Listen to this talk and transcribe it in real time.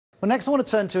Well, next I want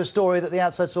to turn to a story that the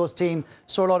Outside Source team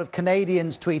saw a lot of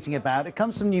Canadians tweeting about. It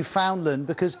comes from Newfoundland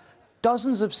because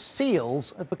dozens of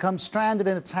seals have become stranded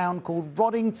in a town called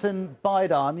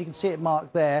Roddickton-Bide Arm. You can see it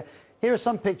marked there. Here are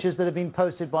some pictures that have been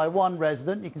posted by one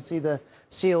resident. You can see the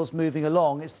seals moving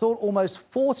along. It's thought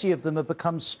almost 40 of them have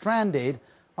become stranded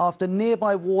after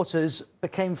nearby waters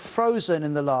became frozen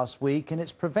in the last week, and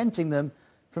it's preventing them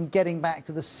from getting back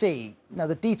to the sea. Now,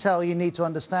 the detail you need to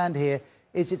understand here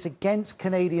is it's against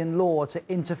Canadian law to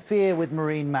interfere with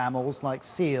marine mammals like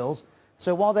seals.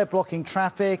 So while they're blocking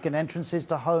traffic and entrances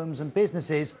to homes and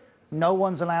businesses, no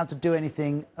one's allowed to do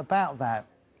anything about that.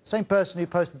 Same person who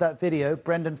posted that video,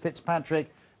 Brendan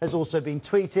Fitzpatrick, has also been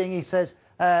tweeting. He says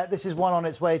this is one on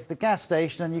its way to the gas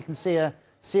station, and you can see a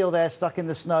seal there stuck in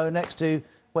the snow next to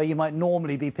where you might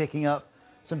normally be picking up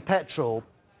some petrol.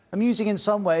 Amusing in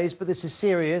some ways, but this is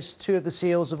serious. 2 of the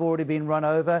seals have already been run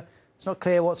over. It's not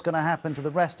clear what's going to happen to the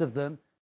rest of them.